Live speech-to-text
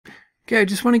Okay, I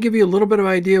just want to give you a little bit of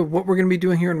idea of what we're going to be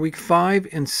doing here in week 5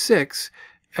 and 6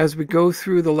 as we go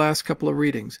through the last couple of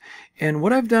readings. And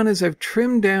what I've done is I've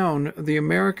trimmed down the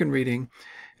American reading,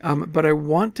 but I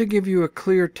want to give you a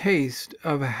clear taste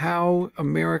of how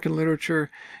American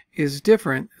literature is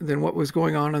different than what was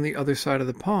going on the other side of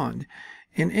the pond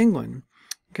in England.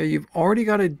 Okay, you've already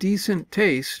got a decent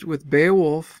taste with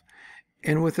Beowulf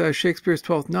and with Shakespeare's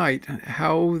Twelfth Night,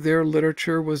 how their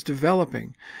literature was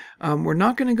developing. We're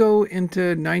not going to go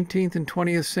into 19th and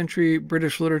 20th century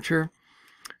British literature,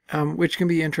 which can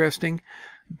be interesting,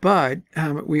 but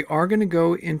we are going to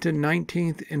go into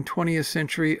 19th and 20th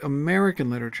century American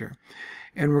literature.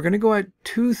 And we're going to go at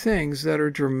two things that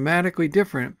are dramatically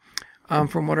different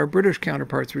from what our British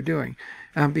counterparts were doing,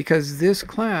 because this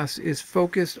class is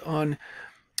focused on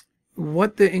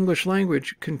what the English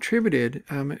language contributed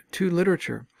to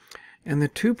literature. And the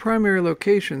two primary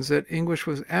locations that English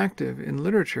was active in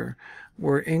literature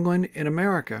were England and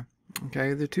America.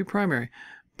 Okay, the two primary,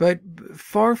 but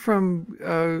far from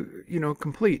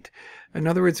complete. In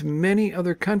other words, many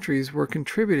other countries were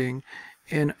contributing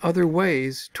in other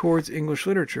ways towards English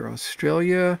literature.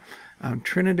 Australia,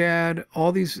 Trinidad,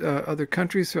 all these other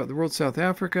countries throughout the world, South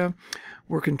Africa,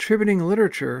 were contributing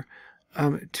literature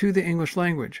to the English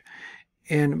language.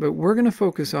 But we're going to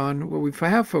focus on, what we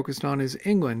have focused on is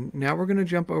England. Now we're going to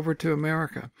jump over to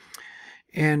America.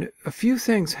 And a few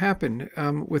things happened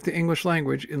with the English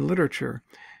language in literature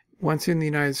once in the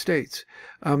United States.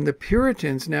 The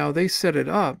Puritans, now they set it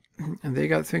up and they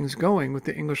got things going with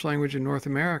the English language in North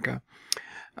America.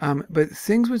 But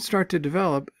things would start to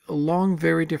develop along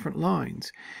very different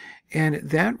lines. And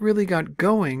that really got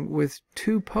going with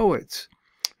two poets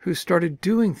who started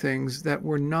doing things that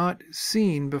were not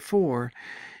seen before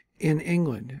in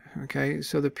England. Okay,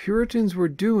 so the Puritans were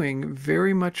doing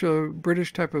very much a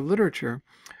British type of literature,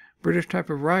 British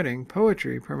type of writing,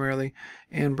 poetry primarily,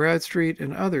 and Bradstreet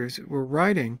and others were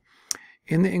writing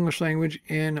in the English language,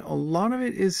 and a lot of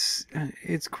it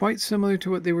it's quite similar to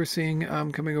what they were seeing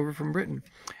coming over from Britain.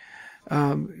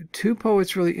 Two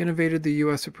poets really innovated the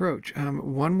U.S. approach.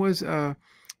 One was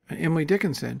Emily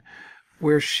Dickinson,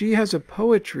 where she has a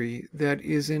poetry that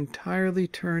is entirely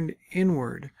turned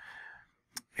inward,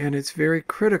 and it's very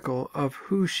critical of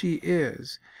who she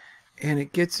is, and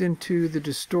it gets into the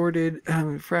distorted,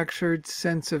 fractured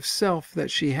sense of self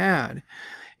that she had.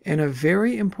 And a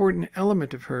very important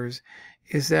element of hers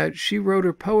is that she wrote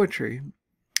her poetry,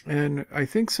 and I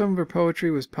think some of her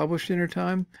poetry was published in her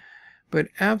time, but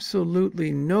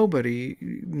absolutely nobody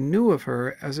knew of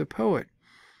her as a poet.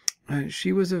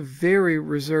 She was a very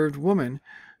reserved woman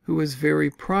who was very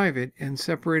private and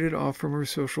separated off from her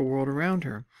social world around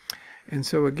her. And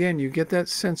so again, you get that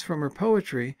sense from her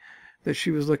poetry that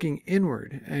she was looking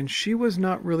inward, and she was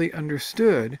not really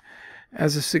understood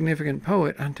as a significant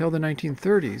poet until the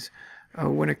 1930s,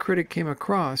 when a critic came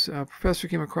across, a professor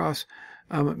came across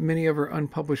many of her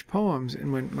unpublished poems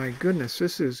and went, my goodness,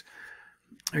 this is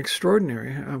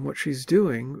extraordinary. What she's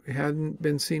doing hadn't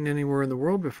been seen anywhere in the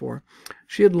world before.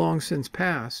 She had long since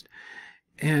passed,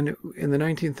 and in the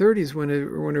 1930s,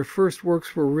 when her first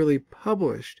works were really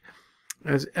published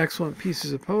as excellent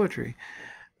pieces of poetry,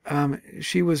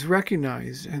 she was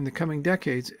recognized in the coming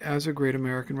decades as a great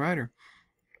American writer.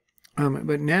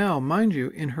 But now, mind you,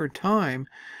 in her time,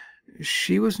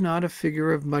 she was not a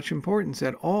figure of much importance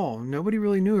at all. Nobody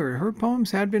really knew her. Her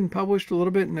poems had been published a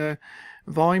little bit in a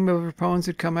volume of her poems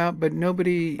had come out, but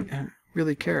nobody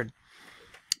really cared.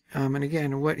 And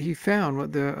again, what he found,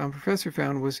 what the professor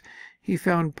found, was he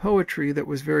found poetry that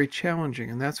was very challenging.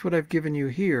 And that's what I've given you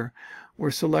here,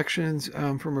 were selections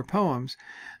from her poems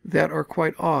that are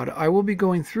quite odd. I will be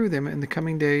going through them in the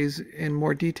coming days in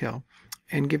more detail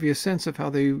and give you a sense of how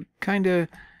they kind of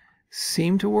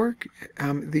seem to work.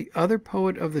 The other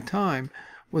poet of the time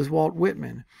was Walt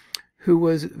Whitman, who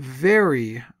was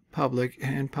very public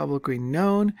and publicly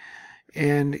known,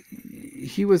 and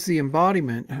he was the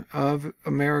embodiment of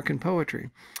American poetry.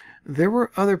 There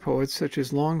were other poets such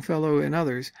as Longfellow and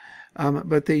others,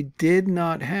 but they did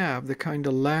not have the kind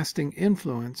of lasting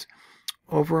influence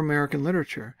over American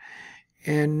literature,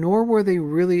 and nor were they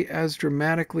really as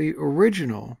dramatically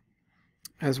original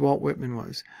as Walt Whitman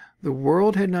was. The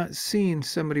world had not seen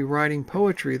somebody writing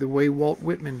poetry the way Walt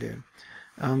Whitman did.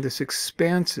 This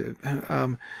expansive,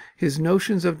 his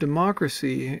notions of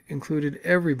democracy included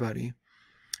everybody.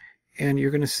 And you're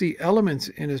going to see elements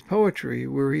in his poetry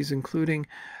where he's including,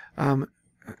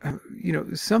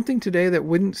 something today that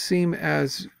wouldn't seem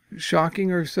as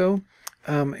shocking or so,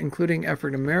 including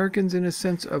African Americans in his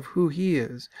sense of who he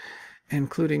is,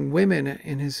 including women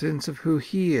in his sense of who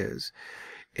he is.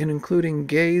 and including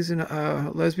gays and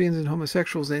lesbians and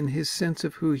homosexuals in his sense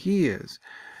of who he is.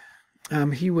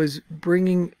 He was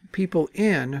bringing people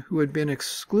in who had been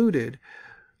excluded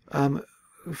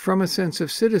from a sense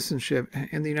of citizenship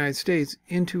in the United States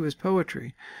into his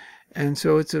poetry. And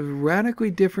so it's a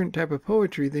radically different type of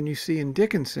poetry than you see in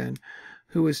Dickinson,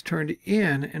 who was turned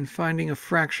in and finding a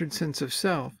fractured sense of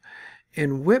self,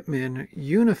 and Whitman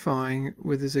unifying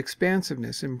with his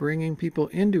expansiveness and bringing people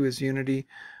into his unity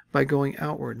by going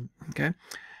outward. Okay,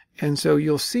 and so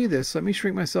you'll see this. Let me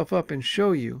shrink myself up and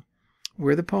show you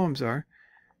where the poems are.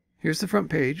 Here's the front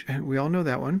page, and we all know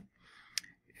that one.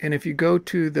 And if you go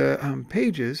to the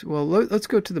pages, well, let's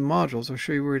go to the modules. I'll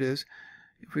show you where it is.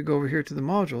 If we go over here to the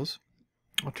modules,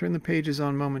 I'll turn the pages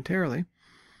on momentarily.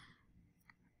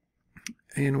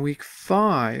 In week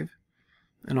 5,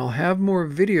 and I'll have more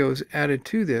videos added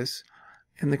to this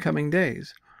in the coming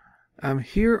days.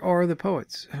 Here are the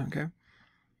poets, okay?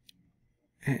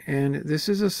 And this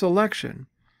is a selection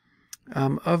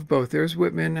of both. There's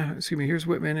Whitman, here's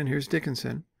Whitman and here's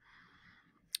Dickinson.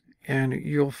 And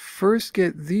you'll first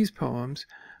get these poems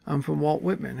from Walt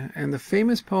Whitman. And the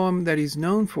famous poem that he's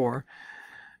known for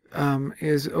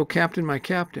is "O Captain, My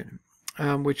Captain,"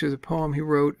 which is a poem he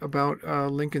wrote about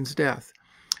Lincoln's death.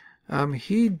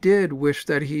 He did wish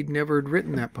that he'd never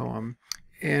written that poem,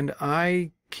 and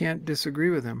I can't disagree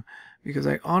with him, because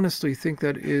I honestly think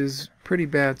that is pretty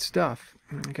bad stuff.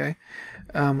 Okay,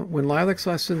 When Lilacs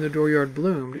Last in the Dooryard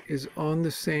Bloomed is on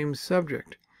the same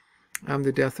subject,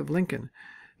 the death of Lincoln,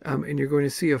 and you're going to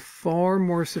see a far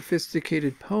more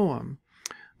sophisticated poem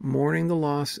mourning the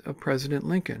loss of President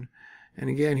Lincoln. And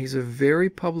again, he's a very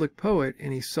public poet,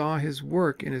 and he saw his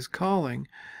work and his calling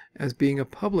as being a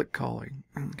public calling.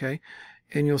 Okay,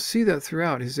 and you'll see that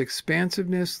throughout his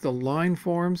expansiveness, the line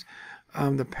forms,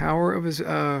 the power of his,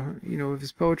 of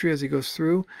his poetry as he goes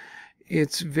through.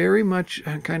 It's very much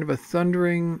kind of a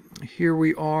thundering, here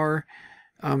we are,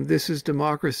 this is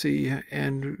democracy,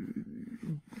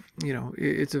 and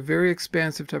it's a very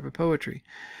expansive type of poetry.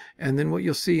 And then what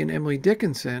you'll see in Emily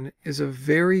Dickinson is a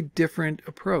very different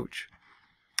approach.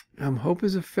 Hope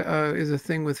is a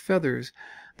thing with feathers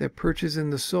that perches in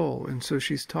the soul, and so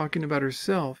she's talking about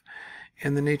herself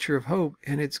and the nature of hope,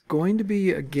 and it's going to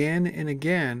be again and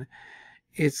again,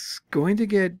 it's going to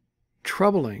get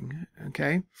troubling.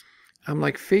 Okay,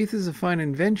 like faith is a fine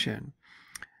invention.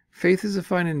 Faith is a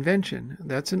fine invention.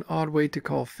 That's an odd way to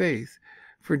call faith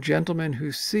for gentlemen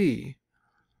who see,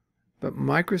 but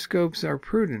microscopes are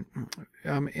prudent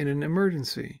in an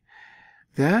emergency.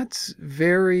 That's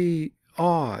very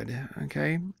odd.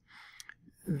 Okay,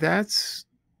 that's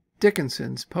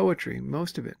Dickinson's poetry,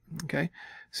 most of it. Okay,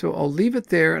 so I'll leave it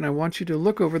there, and I want you to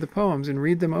look over the poems and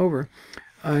read them over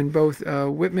in both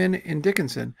Whitman and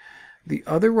Dickinson. The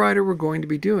other writer we're going to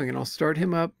be doing, and I'll start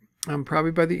him up probably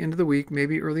by the end of the week,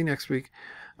 maybe early next week,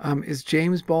 is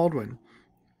James Baldwin.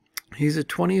 He's a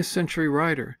 20th century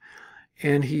writer,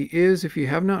 and he is, if you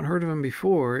have not heard of him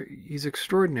before, he's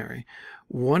extraordinary.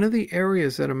 One of the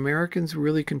areas that Americans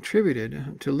really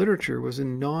contributed to literature was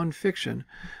in nonfiction,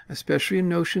 especially in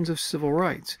notions of civil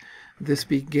rights. This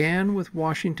began with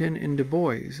Washington and Du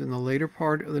Bois in the later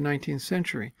part of the 19th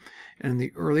century and in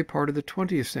the early part of the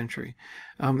 20th century.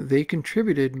 They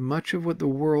contributed much of what the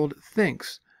world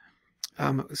thinks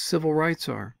civil rights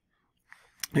are.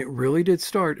 It really did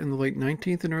start in the late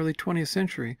 19th and early 20th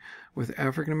century with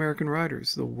African American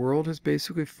writers. The world has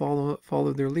basically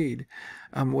followed their lead.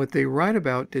 What they write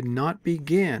about did not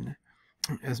begin,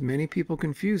 as many people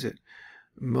confuse it.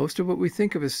 Most of what we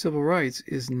think of as civil rights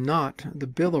is not the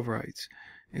Bill of Rights.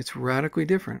 It's radically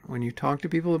different. When you talk to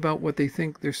people about what they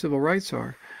think their civil rights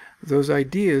are, those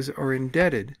ideas are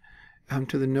indebted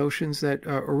to the notions that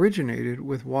originated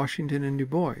with Washington and Du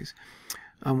Bois.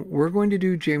 We're going to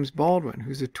do James Baldwin,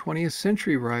 who's a 20th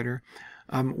century writer,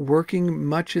 working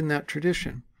much in that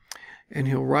tradition. And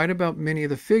he'll write about many of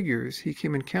the figures he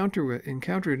came encountered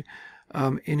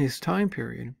in his time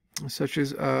period, such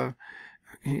as the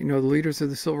leaders of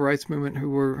the civil rights movement who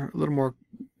were a little more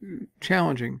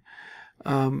challenging.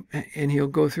 And he'll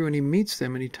go through and he meets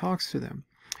them and he talks to them.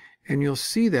 And you'll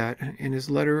see that in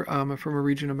his letter from a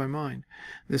region of my mind.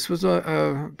 This was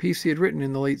a piece he had written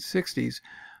in the late 60s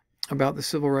about the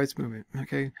civil rights movement.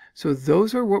 Okay, so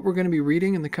those are what we're going to be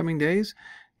reading in the coming days.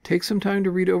 Take some time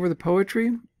to read over the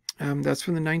poetry. That's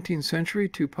from the 19th century,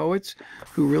 two poets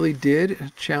who really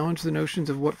did challenge the notions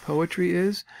of what poetry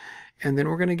is. And then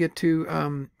we're going to get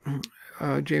to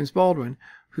James Baldwin,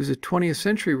 who's a 20th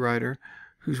century writer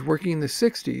who's working in the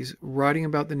 60s, writing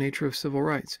about the nature of civil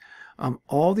rights.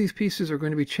 All these pieces are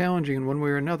going to be challenging in one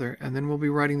way or another, and then we'll be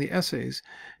writing the essays.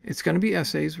 It's going to be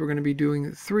essays. We're going to be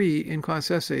doing 3 in-class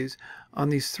essays on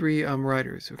these 3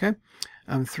 writers, okay?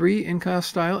 3 in-class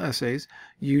style essays.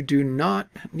 You do not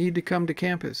need to come to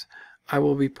campus. I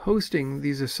will be posting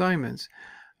these assignments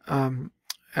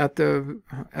at the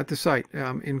site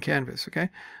in Canvas, okay?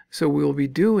 So we'll be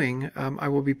doing, I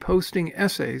will be posting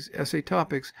essays, essay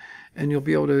topics, and you'll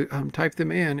be able to type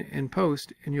them in and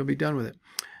post, and you'll be done with it.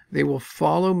 They will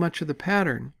follow much of the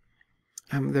pattern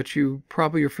that you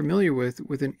probably are familiar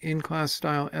with an in-class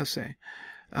style essay.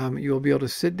 You'll be able to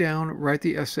sit down, write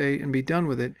the essay, and be done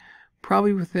with it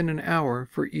probably within an hour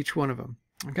for each one of them,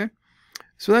 okay?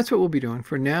 So that's what we'll be doing.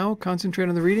 For now, concentrate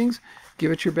on the readings,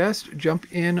 give it your best,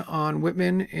 jump in on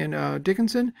Whitman and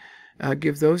Dickinson,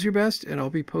 give those your best, and I'll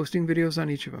be posting videos on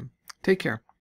each of them. Take care.